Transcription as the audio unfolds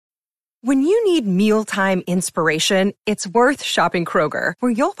When you need mealtime inspiration, it's worth shopping Kroger,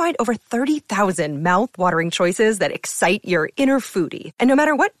 where you'll find over 30,000 mouth-watering choices that excite your inner foodie. And no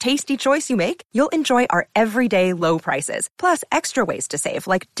matter what tasty choice you make, you'll enjoy our everyday low prices, plus extra ways to save,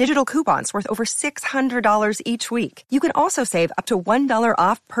 like digital coupons worth over $600 each week. You can also save up to $1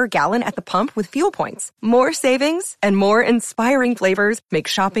 off per gallon at the pump with fuel points. More savings and more inspiring flavors make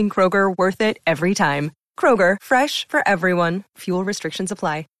shopping Kroger worth it every time. Kroger, fresh for everyone. Fuel restrictions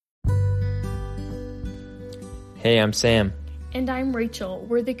apply. Hey, I'm Sam. And I'm Rachel.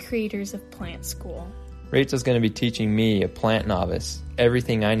 We're the creators of Plant School. Rachel's going to be teaching me, a plant novice,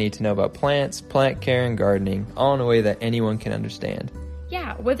 everything I need to know about plants, plant care, and gardening, all in a way that anyone can understand.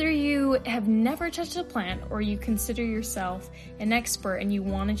 Yeah, whether you have never touched a plant or you consider yourself an expert and you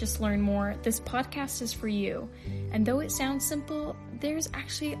want to just learn more, this podcast is for you. And though it sounds simple, there's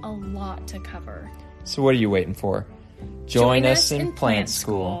actually a lot to cover. So what are you waiting for? Join us in Plant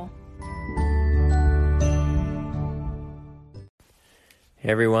School. Hey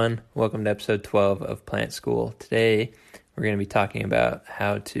everyone, welcome to episode 12 of Plant School. Today we're going to be talking about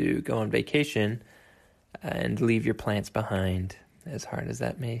how to go on vacation and leave your plants behind, as hard as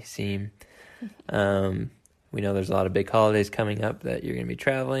that may seem. We know there's a lot of big holidays coming up that you're going to be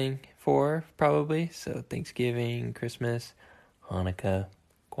traveling for, probably. So Thanksgiving, Christmas, Hanukkah,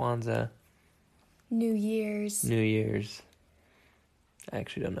 Kwanzaa. New Year's. I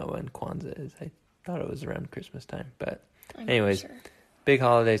actually don't know when Kwanzaa is. I thought it was around Christmas time. But I'm anyways, not sure. Big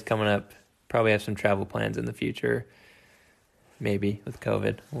holidays coming up. Probably have some travel plans in the future. Maybe with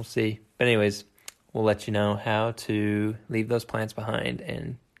COVID. We'll see. But anyways, we'll let you know how to leave those plants behind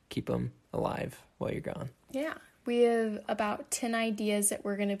and keep them alive while you're gone. Yeah, we have about 10 ideas that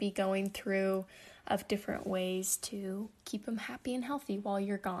we're going to be going through of different ways to keep them happy and healthy while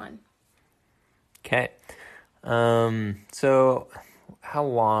you're gone. Okay. So how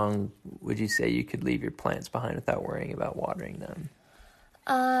long would you say you could leave your plants behind without worrying about watering them?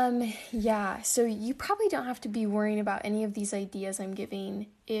 Yeah, so you probably don't have to be worrying about any of these ideas I'm giving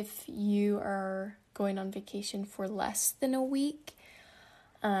if you are going on vacation for less than a week.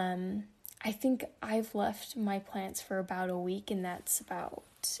 I think I've left my plants for about a week, and that's about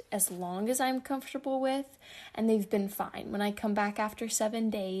as long as I'm comfortable with, and they've been fine. When I come back after 7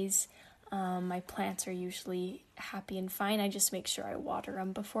 days, my plants are usually happy and fine. I just make sure I water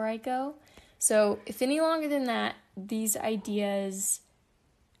them before I go. So if any longer than that, these ideas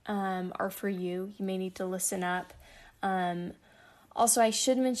are for you. You may need to listen up. Also, I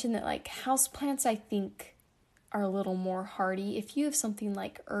should mention that houseplants, I think, are a little more hardy. If you have something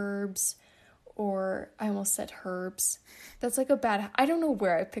like herbs, or I almost said herbs. That's like a bad, I don't know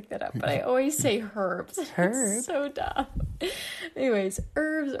where I picked that up, but I always say herbs. It's so dumb. Anyways,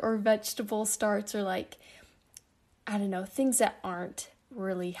 herbs or vegetable starts are I don't know, things that aren't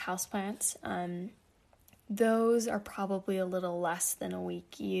really houseplants. Those are probably a little less than a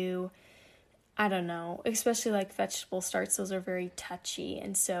week. I don't know, especially vegetable starts, those are very touchy.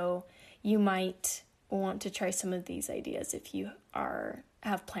 And so you might want to try some of these ideas if you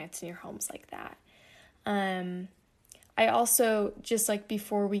have plants in your homes like that. I also, just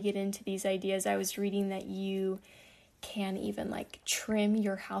before we get into these ideas, I was reading that you can even trim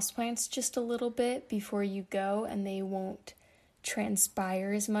your houseplants just a little bit before you go, and they won't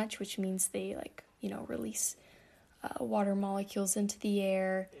transpire as much, which means they release water molecules into the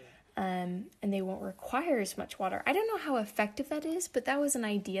air, and they won't require as much water. I don't know how effective that is, but that was an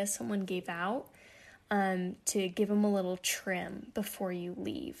idea someone gave out to give them a little trim before you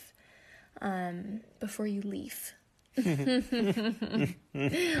leave. Mom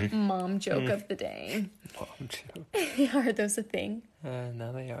joke of the day. Mom joke. Are those a thing?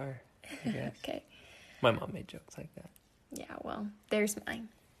 No, they are, I guess. Okay. My mom made jokes like that. Yeah, well, there's mine.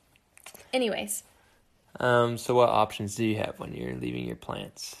 Anyways. So what options do you have when you're leaving your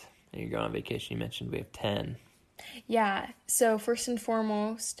plants and you're going on vacation? You mentioned we have 10. Yeah, so first and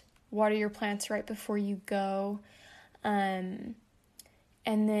foremost, water your plants right before you go. And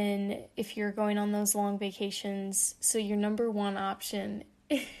then if you're going on those long vacations, so your number one option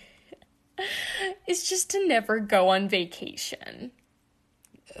is just to never go on vacation.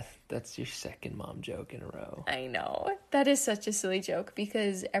 That's your second mom joke in a row. I know. That is such a silly joke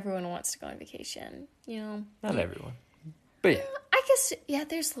because everyone wants to go on vacation, Not everyone. But yeah. I guess, yeah,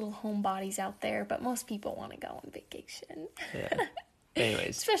 there's little homebodies out there, but most people want to go on vacation. Yeah.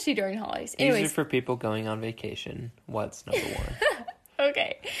 Anyways. Especially during holidays. These are for people going on vacation. What's number one?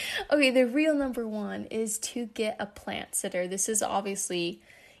 Okay, the real number one is to get a plant sitter. This is obviously,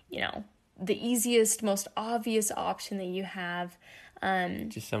 the easiest, most obvious option that you have.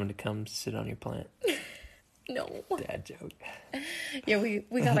 Just someone to come sit on your plant. No. Dad joke. Yeah,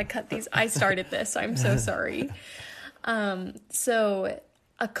 we gotta cut these. I started this, so I'm so sorry. So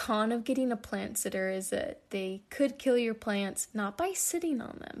a con of getting a plant sitter is that they could kill your plants, not by sitting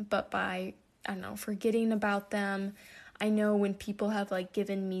on them, but by, I don't know, forgetting about them. I know when people have like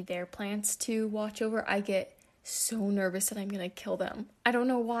given me their plants to watch over, I get so nervous that I'm gonna kill them. I don't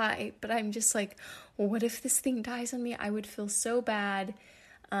know why, but I'm just like, well, what if this thing dies on me? I would feel so bad.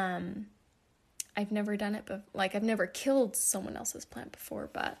 I've never done it, but like I've never killed someone else's plant before,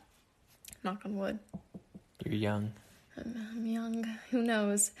 but knock on wood. You're young. I'm young, who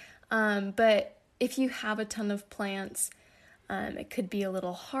knows? But if you have a ton of plants, it could be a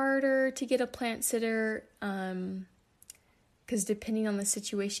little harder to get a plant sitter, because depending on the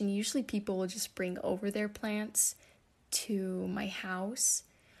situation, usually people will just bring over their plants to my house.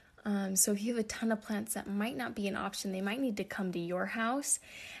 So if you have a ton of plants, that might not be an option. They might need to come to your house.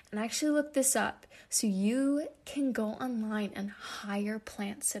 And I actually looked this up. So you can go online and hire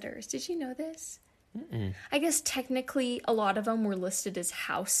plant sitters. Did you know this? Mm-mm. I guess technically a lot of them were listed as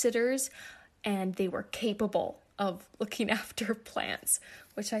house sitters, and they were capable of looking after plants,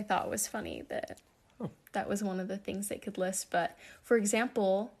 which I thought was funny that that was one of the things they could list. But for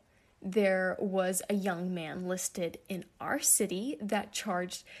example, there was a young man listed in our city that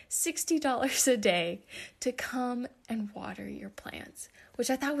charged $60 a day to come and water your plants, which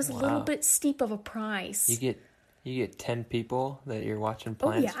I thought was a little bit steep of a price. You get 10 people that you're watching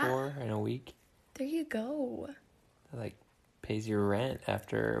plants for in a week. There you go. That, like, pays your rent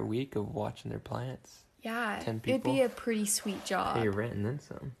after a week of watching their plants. Yeah, 10 people. it'd be a pretty sweet job. Pay your rent and then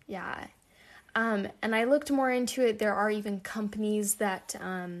some. Yeah. And I looked more into it. There are even companies that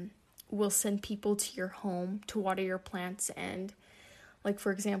will send people to your home to water your plants. And like,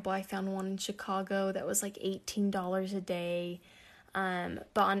 for example, I found one in Chicago that was like $18 a day. But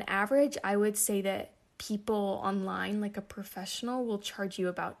on average, I would say that people online, like a professional, will charge you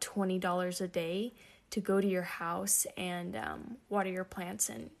about $20 a day to go to your house and water your plants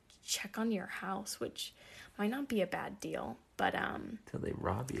and check on your house, which might not be a bad deal. But Till they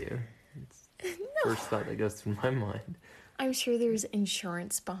rob you. It's first thought that goes through my mind. I'm sure there's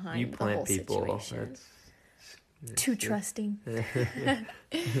insurance behind you the plant whole people. situation. That's Too trusting.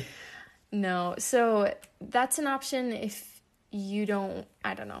 No, so that's an option if you don't,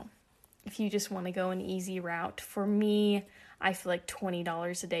 I don't know, if you just want to go an easy route. For me, I feel like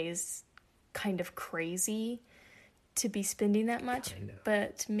 $20 a day is kind of crazy to be spending that much,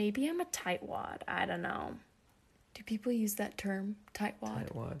 but maybe I'm a tightwad. I don't know. Do people use that term, tightwad?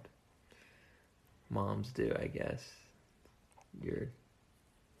 Tightwad. Moms do, I guess.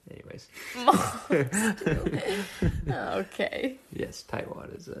 Anyways. Moms do. Okay. Yes,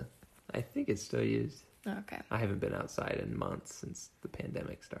 tightwad is I think it's still used. Okay. I haven't been outside in months since the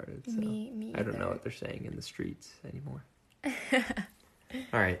pandemic started, so Me I don't know either. what they're saying in the streets anymore.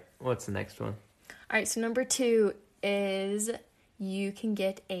 All right, what's the next one? All right, so number 2 is you can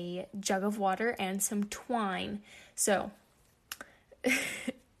get a jug of water and some twine. So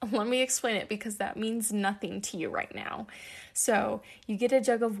let me explain it because that means nothing to you right now. So you get a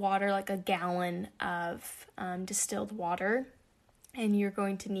jug of water, like a gallon of distilled water, and you're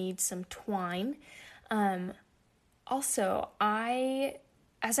going to need some twine. Also,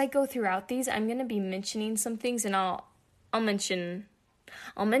 as I go throughout these, I'm going to be mentioning some things, and I'll mention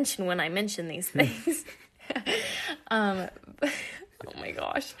when I mention these things. Oh my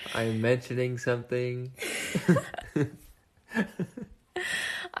gosh. I'm mentioning something.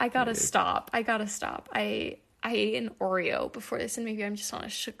 I gotta stop. I ate an Oreo before this, and maybe I'm just on a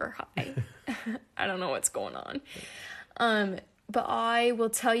sugar high. I don't know what's going on. But I will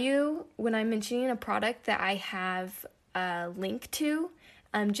tell you when I'm mentioning a product that I have a link to,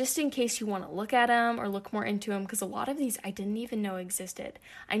 just in case you want to look at them or look more into them, because a lot of these I didn't even know existed.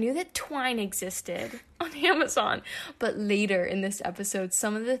 I knew that twine existed on Amazon, but later in this episode,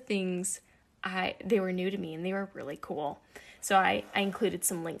 some of the things, they were new to me and they were really cool. So I included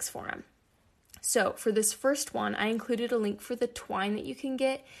some links for them. So for this first one, I included a link for the twine that you can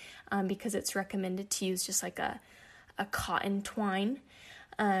get, because it's recommended to use just like a cotton twine.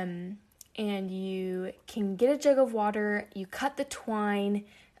 And you can get a jug of water, you cut the twine,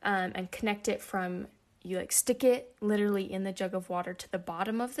 and connect it you like stick it literally in the jug of water to the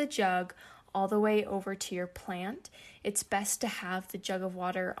bottom of the jug, all the way over to your plant. It's best to have the jug of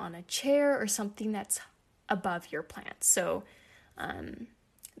water on a chair or something that's above your plant, so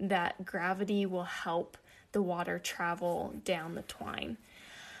that gravity will help the water travel down the twine.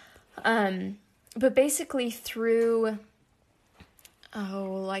 But basically through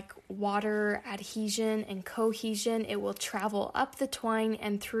like water adhesion and cohesion. It will travel up the twine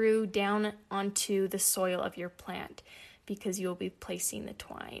and through down onto the soil of your plant because you'll be placing the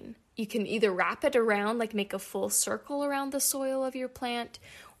twine. You can either wrap it around, like make a full circle around the soil of your plant,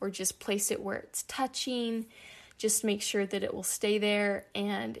 or just place it where it's touching. Just make sure that it will stay there,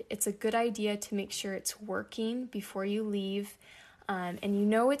 and it's a good idea to make sure it's working before you leave. And you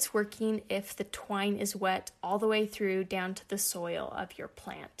know it's working if the twine is wet all the way through down to the soil of your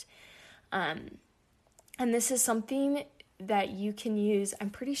plant. And this is something that you can use. I'm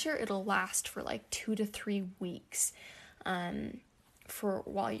pretty sure it'll last for like 2 to 3 weeks for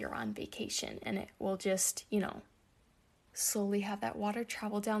while you're on vacation. And it will just, slowly have that water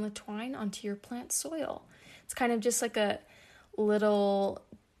travel down the twine onto your plant soil. It's kind of just like a little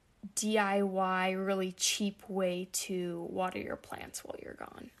DIY, really cheap way to water your plants while you're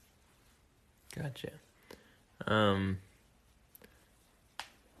gone. Gotcha.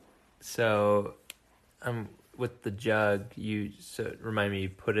 So, with the jug, remind me, you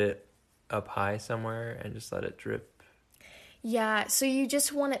put it up high somewhere and just let it drip? Yeah, so you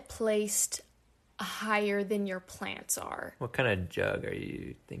just want it placed higher than your plants are. What kind of jug are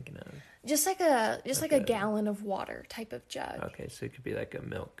you thinking of? Just like a gallon of water type of jug. Okay, so it could be like a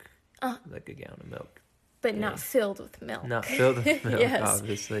milk, like a gallon of milk. But not filled with milk. Not filled with milk, yes.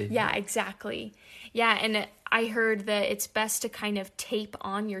 Obviously. Yeah, exactly. Yeah, and I heard that it's best to kind of tape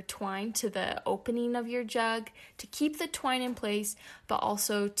on your twine to the opening of your jug to keep the twine in place, but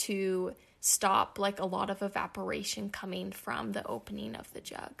also to stop like a lot of evaporation coming from the opening of the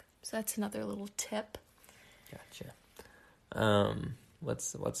jug. So that's another little tip. Gotcha.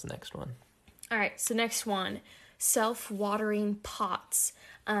 What's the next one? All right, so next one, self-watering pots.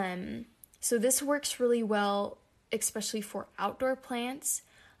 So this works really well, especially for outdoor plants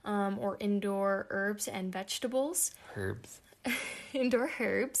or indoor herbs and vegetables. Indoor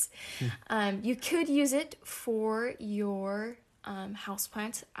herbs. You could use it for your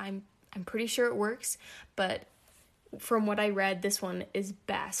houseplants. I'm pretty sure it works, but from what I read, this one is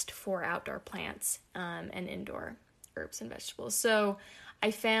best for outdoor plants and indoor herbs and vegetables. So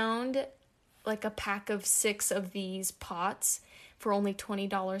I found like a pack of 6 of these pots for only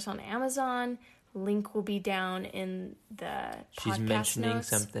 $20 on Amazon. Link will be down in the podcast She's mentioning notes.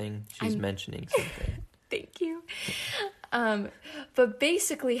 something. Thank you. But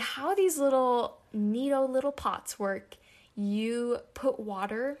basically how these little neato little pots work, you put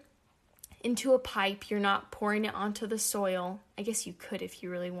water into a pipe. You're not pouring it onto the soil. I guess you could if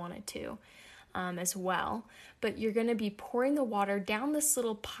you really wanted to as well. But you're going to be pouring the water down this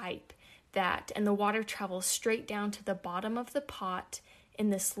little pipe and the water travels straight down to the bottom of the pot in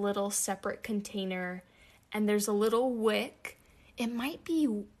this little separate container. And there's a little wick. It might be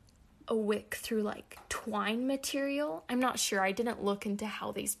a wick through like twine material. I'm not sure. I didn't look into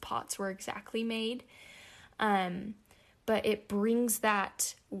how these pots were exactly made. But it brings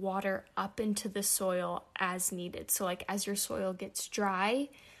that water up into the soil as needed. So like as your soil gets dry,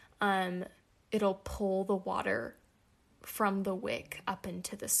 it'll pull the water from the wick up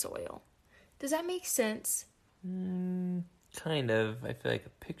into the soil. Does that make sense? Kind of. I feel like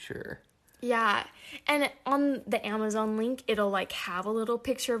a picture. Yeah. And on the Amazon link, it'll like have a little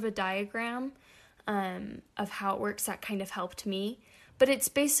picture of a diagram of how it works. That kind of helped me. But it's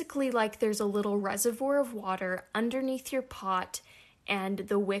basically like there's a little reservoir of water underneath your pot, and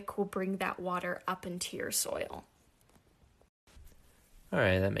the wick will bring that water up into your soil. All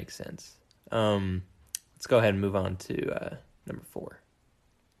right, that makes sense. Let's go ahead and move on to number 4.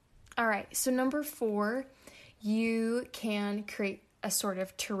 All right, so number 4, you can create a sort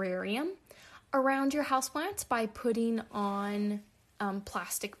of terrarium around your houseplants by putting on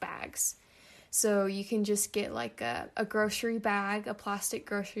plastic bags. So you can just get like a grocery bag, a plastic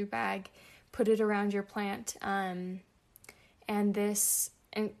grocery bag, put it around your plant. And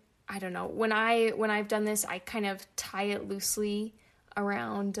I don't know, when I've done this, I kind of tie it loosely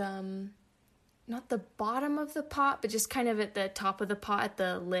around, not the bottom of the pot, but just kind of at the top of the pot, at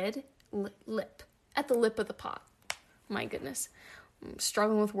the at the lip of the pot. My goodness. I'm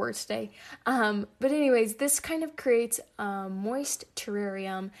struggling with words today. But anyways, this kind of creates a moist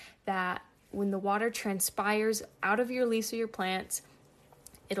terrarium that when the water transpires out of your leaves of your plants,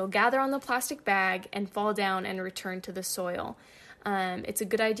 it'll gather on the plastic bag and fall down and return to the soil. It's a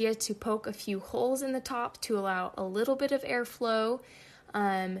good idea to poke a few holes in the top to allow a little bit of airflow.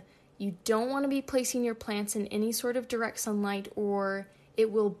 You don't want to be placing your plants in any sort of direct sunlight, or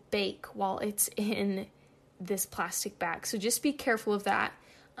it will bake while it's in this plastic bag. So just be careful of that.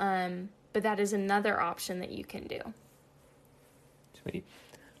 But that is another option that you can do. Sweet.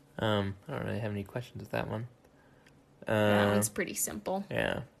 I don't really have any questions with that one. That one's pretty simple.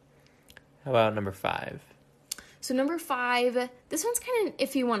 Yeah. How about number 5? So number 5, this one's kind of an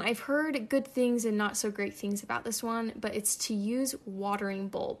iffy one. I've heard good things and not so great things about this one, but it's to use watering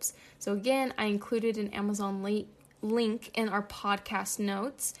bulbs. So again, I included an Amazon link in our podcast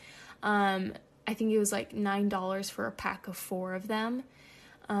notes. I think it was like $9 for a pack of 4 of them.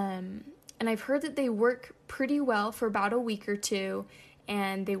 And I've heard that they work pretty well for about a week or 2,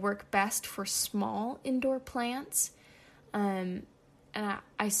 and they work best for small indoor plants. And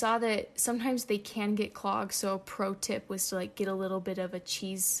I saw that sometimes they can get clogged, so a pro tip was to like get a little bit of a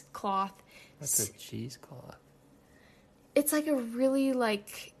cheesecloth. What's a cheesecloth? It's like a really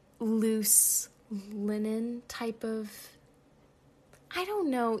like loose linen type of, I don't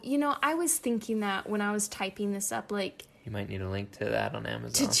know. You know, I was thinking that when I was typing this up, like, you might need a link to that on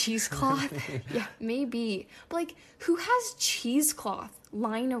Amazon. to cheesecloth? Yeah, maybe. But like, who has cheesecloth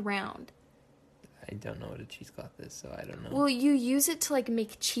lying around? I don't know what a cheesecloth is, so I don't know. Well, you use it to like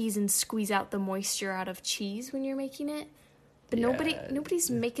make cheese and squeeze out the moisture out of cheese when you're making it. But Yeah. nobody's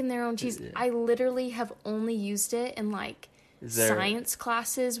making their own cheese. I literally have only used it in like science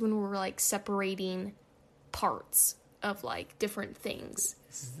classes when we're like separating parts of like different things.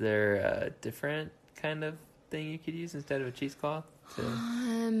 Is there a different kind of thing you could use instead of a cheesecloth?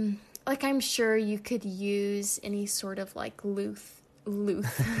 Like I'm sure you could use any sort of like loose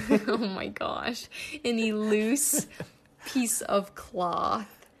oh my gosh, any loose piece of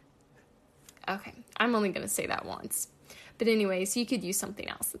cloth. Okay, I'm only gonna say that once, but anyways, you could use something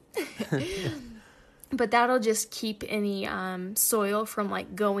else. But that'll just keep any soil from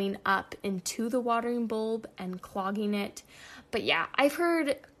like going up into the watering bulb and clogging it. But yeah, I've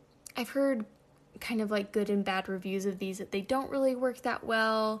heard kind of like good and bad reviews of these, that they don't really work that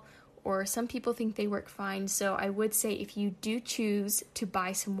well, or some people think they work fine. So I would say if you do choose to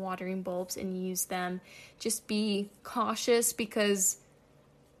buy some watering bulbs and use them, just be cautious, because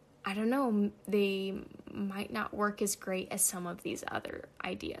I don't know, they might not work as great as some of these other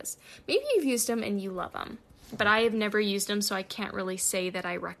ideas. Maybe you've used them and you love them, but I have never used them, so I can't really say that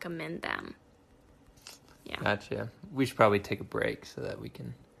I recommend them. Yeah. Gotcha. We should probably take a break so that we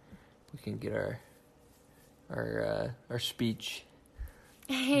can get our speech.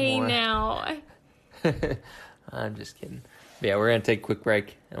 Hey, more. now. I'm just kidding. But yeah, we're going to take a quick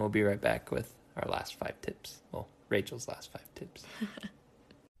break, and we'll be right back with our last 5 tips. Well, Rachel's last 5 tips.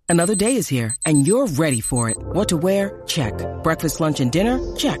 Another day is here, and you're ready for it. What to wear? Check. Breakfast, lunch, and dinner?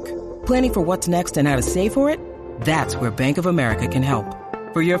 Check. Planning for what's next and how to save for it? That's where Bank of America can help.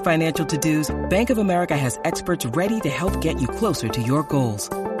 For your financial to-dos, Bank of America has experts ready to help get you closer to your goals.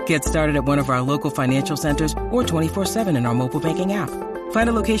 Get started at one of our local financial centers or 24/7 in our mobile banking app. Find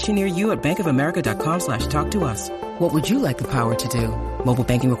a location near you at bankofamerica.com/talktous. What would you like the power to do? Mobile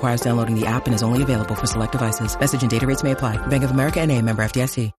banking requires downloading the app and is only available for select devices. Message and data rates may apply. Bank of America N.A., member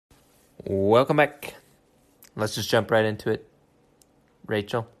FDIC. Welcome back. Let's just jump right into it.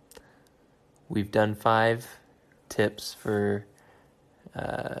 Rachel, we've done 5 tips for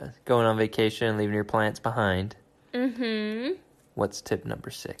going on vacation and leaving your plants behind. Mm-hmm. What's tip number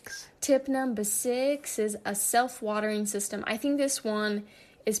 6? Tip number 6 is a self-watering system. I think this one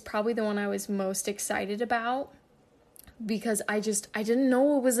is probably the one I was most excited about, because I didn't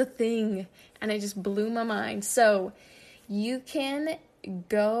know it was a thing, and it just blew my mind. So you can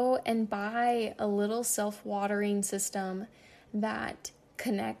go and buy a little self-watering system that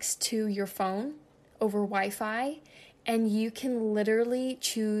connects to your phone over Wi-Fi, and you can literally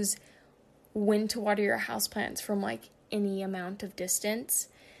choose when to water your houseplants from like any amount of distance.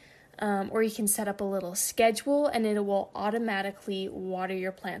 Or you can set up a little schedule, and it will automatically water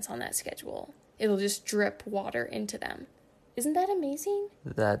your plants on that schedule. It'll just drip water into them. Isn't that amazing?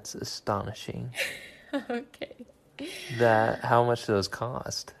 That's astonishing. Okay. How much do those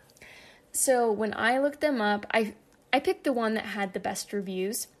cost? So when I looked them up, I picked the one that had the best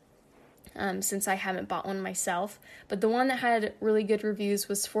reviews, since I haven't bought one myself. But the one that had really good reviews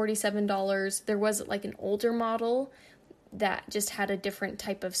was $47. There was like an older model that just had a different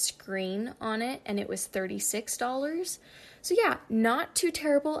type of screen on it, and it was $36. So yeah, not too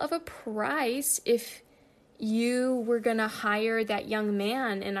terrible of a price. If you were gonna hire that young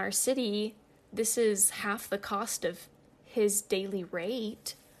man in our city, this is half the cost of his daily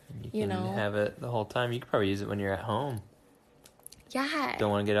rate. You can have it the whole time. You could probably use it when you're at home. Yeah.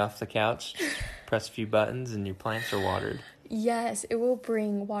 Don't want to get off the couch, just press a few buttons and your plants are watered. Yes, it will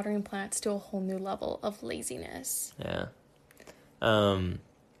bring watering plants to a whole new level of laziness. Yeah. Do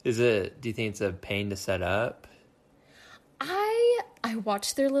you think it's a pain to set up? I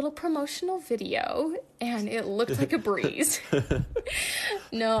watched their little promotional video and it looked like a breeze.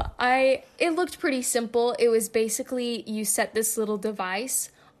 No, it looked pretty simple. It was basically you set this little device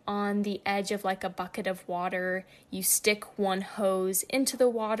on the edge of like a bucket of water. You stick one hose into the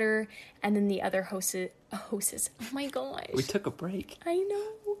water and then the other hoses. Oh my gosh. We took a break. I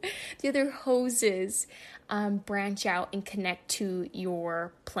know. The other hoses branch out and connect to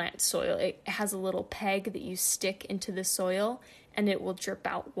your plant soil. It has a little peg that you stick into the soil and it will drip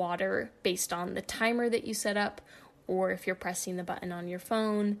out water based on the timer that you set up or if you're pressing the button on your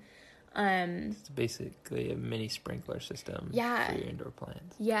phone. It's basically a mini sprinkler system for your indoor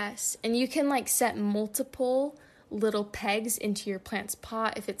plants. Yes, and you can like set multiple little pegs into your plant's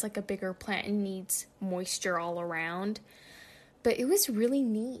pot if it's like a bigger plant and needs moisture all around. But it was really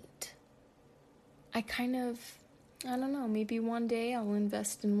neat. I don't know, maybe one day I'll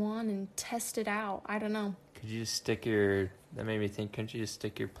invest in one and test it out. I don't know. Could you just that made me think, couldn't you just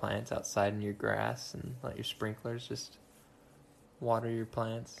stick your plants outside in your grass and let your sprinklers just water your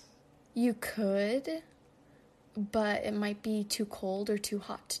plants? You could, but it might be too cold or too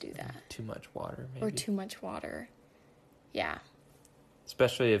hot to do that. Too much water, maybe. Or too much water. Yeah.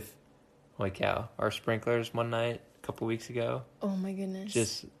 Especially if, holy cow, our sprinklers one night, a couple weeks ago. Oh my goodness.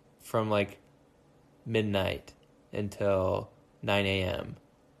 Just from like midnight until 9 a.m.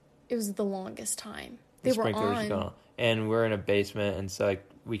 It was the longest time. The sprinklers were going on. And we're in a basement, and so like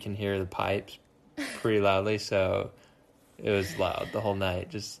we can hear the pipes pretty loudly, so it was loud the whole night.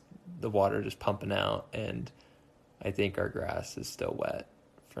 Just the water just pumping out, and I think our grass is still wet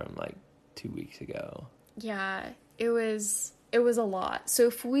from like 2 weeks ago. Yeah, it was a lot. So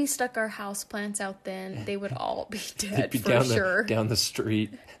if we stuck our house plants out then, they would all be dead be for sure. Down the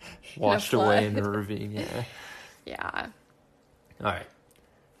street, washed away in the ravine, yeah. Yeah. All right.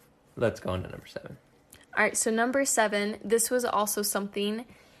 Let's go on to number 7. All right, so number 7, this was also something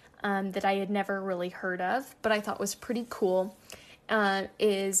that I had never really heard of, but I thought was pretty cool,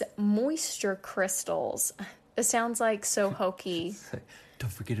 is moisture crystals. It sounds like so hokey.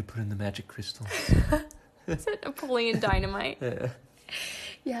 Don't forget to put in the magic crystals. Is it Napoleon Dynamite?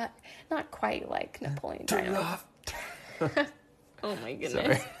 Yeah, not quite like Napoleon Dynamite. Oh my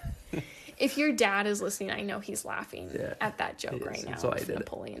goodness. Sorry. If your dad is listening, I know he's laughing at that joke right now. So I did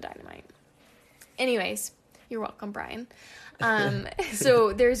Napoleon Dynamite. Anyways, you're welcome, Brian.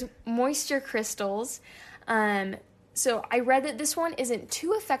 So there's moisture crystals. So I read that this one isn't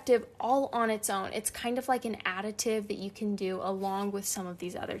too effective all on its own. It's kind of like an additive that you can do along with some of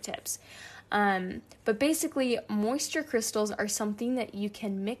these other tips. But basically, moisture crystals are something that you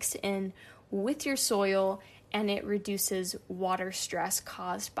can mix in with your soil, and it reduces water stress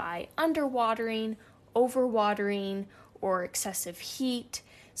caused by underwatering, overwatering, or excessive heat.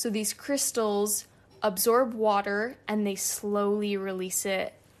 So these crystals absorb water and they slowly release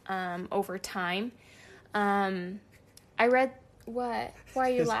it over time. I read, what? Why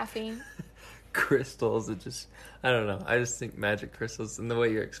are you laughing? Crystals, I don't know. I just think magic crystals, and the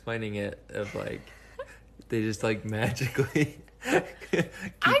way you're explaining it, of like, they just like magically.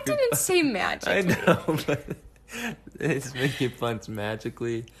 I didn't say magically. I know, but they just make your plants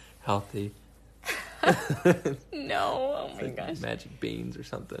magically healthy. No, oh my like gosh. Magic beans or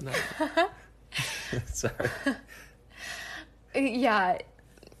something. Sorry. Yeah.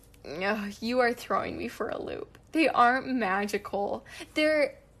 You are throwing me for a loop. They aren't magical.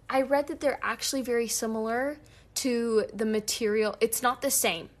 I read that they're actually very similar to the material. It's not the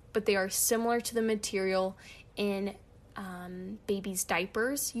same, but they are similar to the material in babies'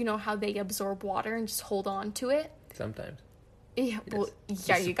 diapers. You know how they absorb water and just hold on to it? Sometimes. Yeah, well,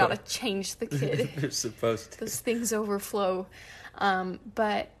 yeah, you gotta change the kid. They're supposed to. Those things overflow.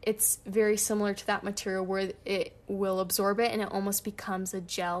 But it's very similar to that material where it will absorb it and it almost becomes a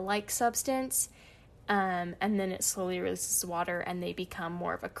gel-like substance. And then it slowly releases water and they become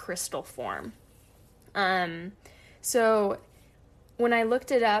more of a crystal form. So when I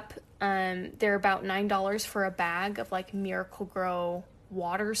looked it up, they're about $9 for a bag of like Miracle-Gro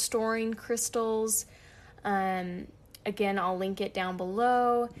water storing crystals. Again, I'll link it down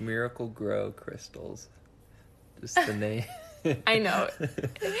below. Miracle-Gro crystals. Just the name. I know.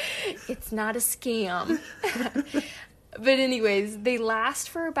 It's not a scam. But anyways, they last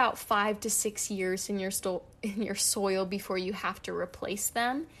for about 5 to 6 years in your soil before you have to replace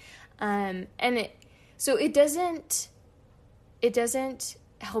them. It doesn't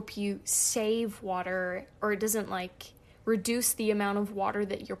help you save water, or it doesn't like reduce the amount of water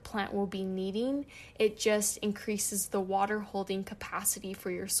that your plant will be needing. It just increases the water holding capacity for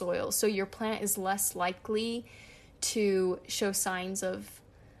your soil. So your plant is less likely to show signs of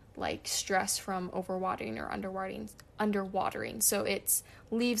like stress from overwatering or underwatering. So its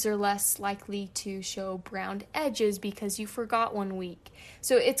leaves are less likely to show browned edges because you forgot one week.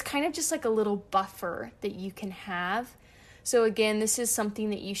 So it's kind of just like a little buffer that you can have. So again, this is something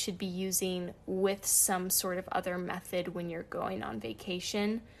that you should be using with some sort of other method when you're going on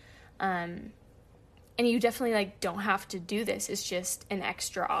vacation. And you definitely like don't have to do this. It's just an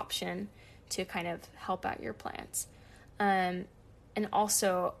extra option to kind of help out your plants. And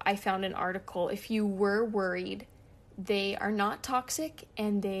also, I found an article, if you were worried, they are not toxic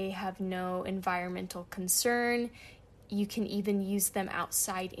and they have no environmental concern. You can even use them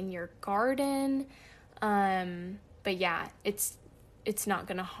outside in your garden. But yeah, it's not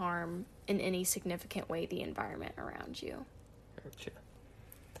going to harm in any significant way the environment around you. Gotcha.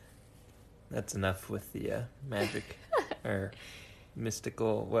 That's enough with the magic or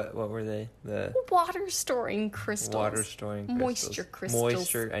mystical, what were they? The water storing crystals. Moisture crystals.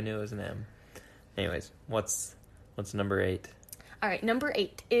 Moisture, I knew it was an M. Anyways, what's number 8? All right, number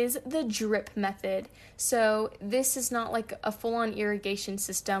 8 is the drip method. So this is not like a full-on irrigation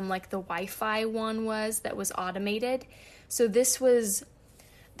system like the Wi-Fi one was that was automated. So this was,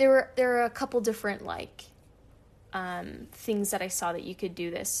 there are a couple different like things that I saw that you could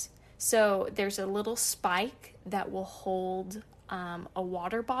do this. So there's a little spike that will hold a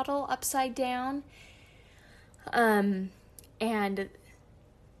water bottle upside down. And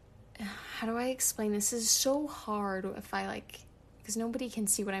how do I explain this? This is so hard if I like, because nobody can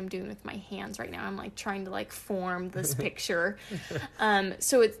see what I'm doing with my hands right now. I'm like trying to like form this picture.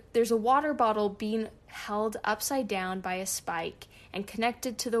 So there's a water bottle being held upside down by a spike, and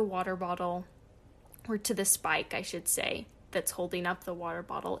connected to the water bottle, or to the spike, I should say, that's holding up the water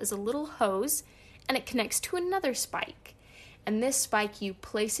bottle is a little hose, and it connects to another spike. And this spike you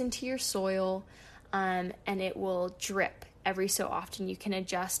place into your soil, and it will drip every so often. You can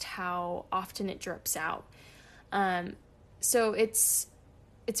adjust how often it drips out. So it's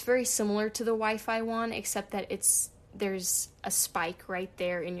very similar to the Wi-Fi one, except that there's a spike right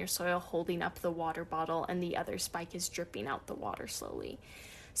there in your soil holding up the water bottle, and the other spike is dripping out the water slowly.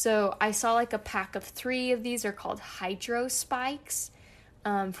 So I saw like a pack of 3 of these are called hydro spikes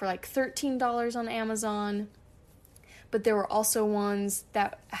for like $13 on Amazon. But there were also ones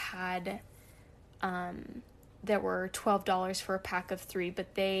that had that were $12 for a pack of 3.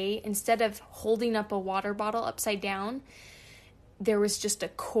 But they, instead of holding up a water bottle upside down, there was just a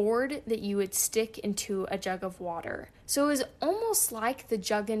cord that you would stick into a jug of water. So it was almost like the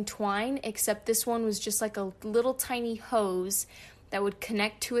jug and twine, except this one was just like a little tiny hose that would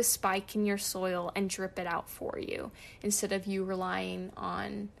connect to a spike in your soil and drip it out for you, instead of you relying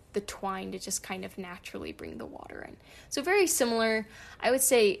on the twine to just kind of naturally bring the water in. So very similar. I would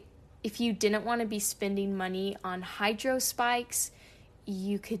say if you didn't want to be spending money on hydro spikes,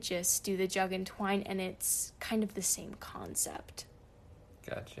 you could just do the jug and twine, and it's kind of the same concept.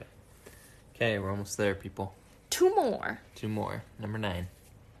 Gotcha. Okay, we're almost there, people. 2 more. Number 9.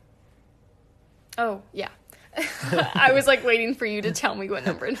 Oh, yeah. I was like waiting for you to tell me what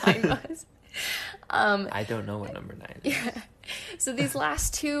number 9 was. I don't know what number 9 is. Yeah. So these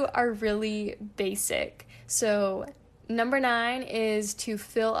last 2 are really basic. So number 9 is to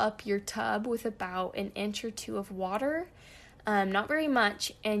fill up your tub with about 1 inch or 2 of water. Not very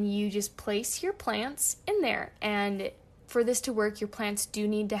much. And you just place your plants in there. And for this to work, your plants do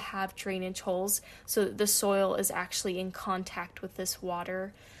need to have drainage holes so that the soil is actually in contact with this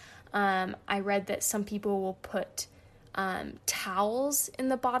water. I read that some people will put towels in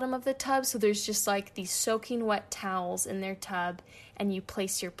the bottom of the tub. So there's just like these soaking wet towels in their tub, and you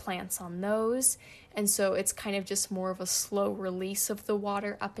place your plants on those. And so it's kind of just more of a slow release of the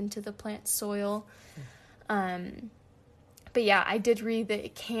water up into the plant soil. But yeah, I did read that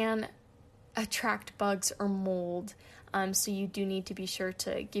it can attract bugs or mold. So you do need to be sure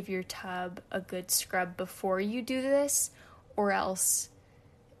to give your tub a good scrub before you do this, or else,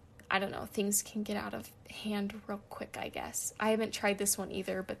 I don't know, things can get out of hand real quick, I guess. I haven't tried this one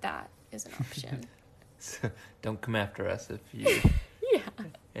either, but that is an option. So don't come after us if you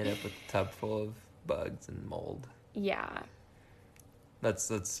end up with a tub full of bugs and mold. Yeah.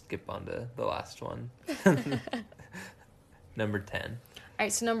 Let's skip on to the last one. Number 10. All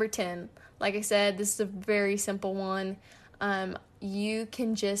right, so number 10. Like I said, this is a very simple one. You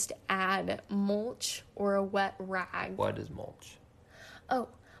can just add mulch or a wet rag. What is mulch? Oh,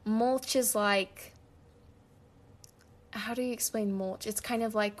 mulch is like, how do you explain mulch? It's kind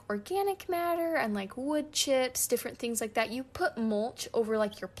of like organic matter and like wood chips, different things like that. You put mulch over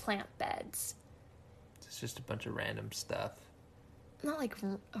like your plant beds. It's just a bunch of random stuff. Not like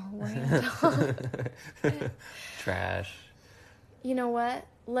random. Trash. You know what?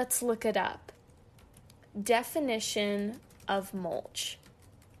 let's look it up. Definition of mulch.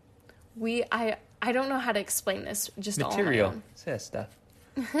 I don't know how to explain this, just Material. all on my own. Says stuff.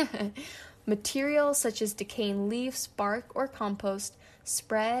 Material such as decaying leaves, bark, or compost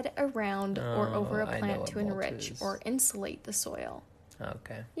spread around or over a I know plant what to mulch enrich is. or insulate the soil.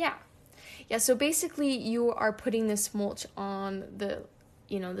 Okay. Yeah, so basically you are putting this mulch on the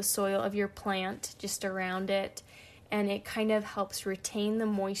soil of your plant, just around it, and it kind of helps retain the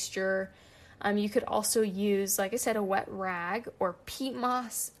moisture. You could also use, like I said, a wet rag or peat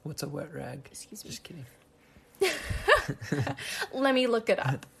moss. What's a wet rag? Excuse me. Just kidding. Let me look it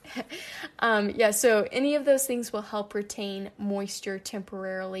up. So any of those things will help retain moisture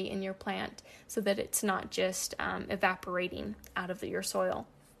temporarily in your plant so that it's not just evaporating out of your soil.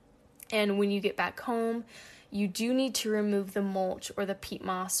 And when you get back home, you do need to remove the mulch or the peat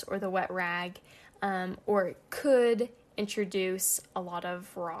moss or the wet rag, or it could introduce a lot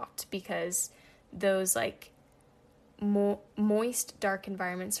of rot, because those moist, dark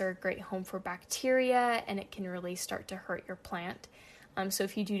environments are a great home for bacteria, and it can really start to hurt your plant. So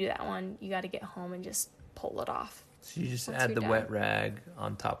if you do that one, you got to get home and just pull it off. So you just Once add you're the done. wet rag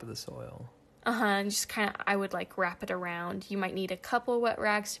on top of the soil. And just kind of, I would wrap it around. You might need a couple wet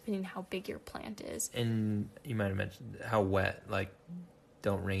rags depending on how big your plant is. And you might have mentioned how wet,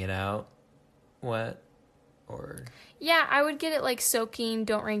 don't wring it out wet, or... Yeah, I would get it soaking,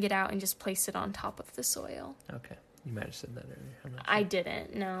 don't wring it out, and just place it on top of the soil. Okay. You might have said that earlier. I'm not I sure.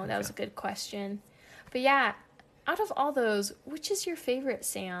 didn't. No, that was a Okay. good question. But yeah, out of all those, which is your favorite,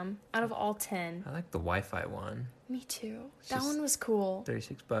 Sam? Out of all 10? I like the Wi-Fi one. Me too. It's That just one was cool.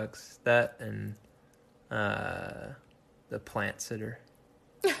 $36. That and the plant sitter.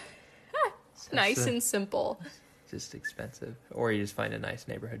 Nice and simple. Just expensive. Or you just find a nice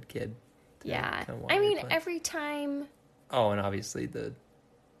neighborhood kid. to Yeah. come water I your mean, plants. every time... Oh, and obviously the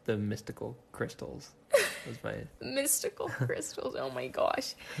mystical crystals. Was my... Mystical crystals. Oh my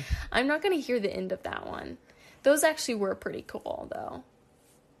gosh. I'm not going to hear the end of that one. Those actually were pretty cool, though.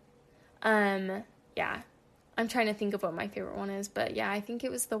 Yeah. I'm trying to think of what my favorite one is, but yeah, I think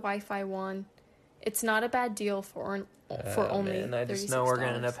it was the Wi-Fi one. It's not a bad deal for only man, I just $36. know we're going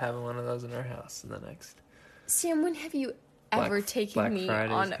to end up having one of those in our house in the next... Sam, when have you ever taken Black me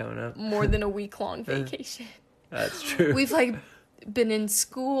Friday's on coming up. more than a week-long vacation? That's true. We've been in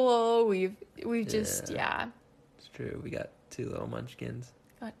school. We've just It's true. We got 2 little munchkins.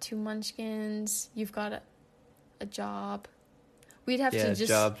 got 2 munchkins. You've got a job. We'd have Yeah, to just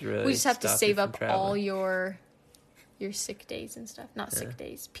jobs really we just have to stop save you from up traveling. all your sick days and stuff. Not sick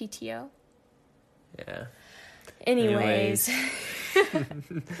days, PTO. Yeah. Anyways.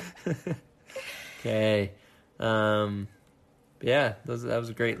 Okay. Yeah, that was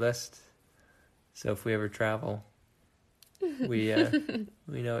a great list. So if we ever travel, we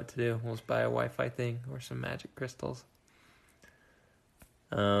know what to do. We'll just buy a Wi-Fi thing or some magic crystals.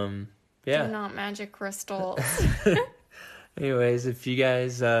 Yeah. They're not magic crystals. Anyways, if you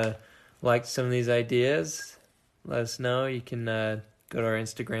guys liked some of these ideas, let us know. You can go to our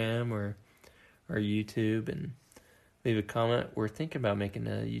Instagram or YouTube and leave a comment. We're thinking about making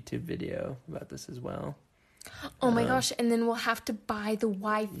a YouTube video about this as well. Oh my gosh, and then we'll have to buy the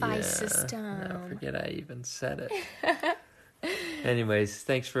Wi-Fi Yeah, system. I forget I even said it. Anyways,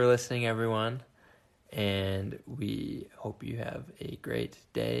 thanks for listening, everyone. And we hope you have a great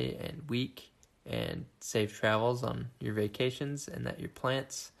day and week and safe travels on your vacations, and that your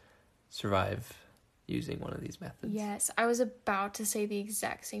plants survive using one of these methods. Yes, I was about to say the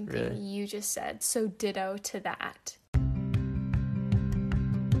exact same thing Really? you just said. So ditto to that.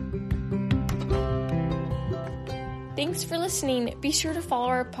 Thanks for listening. Be sure to follow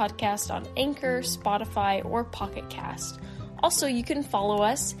our podcast on Anchor, Spotify, or Pocket Cast. Also, you can follow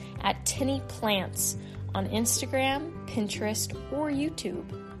us at Tenny Plants on Instagram, Pinterest, or YouTube.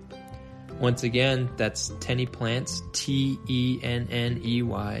 Once again, that's Tenny Plants, Tenney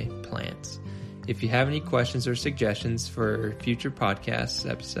Plants. If you have any questions or suggestions for future podcast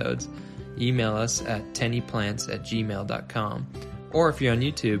episodes, email us at tennyplants@gmail.com. Or if you're on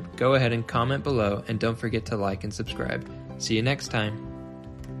YouTube, go ahead and comment below, and don't forget to like and subscribe. See you next time.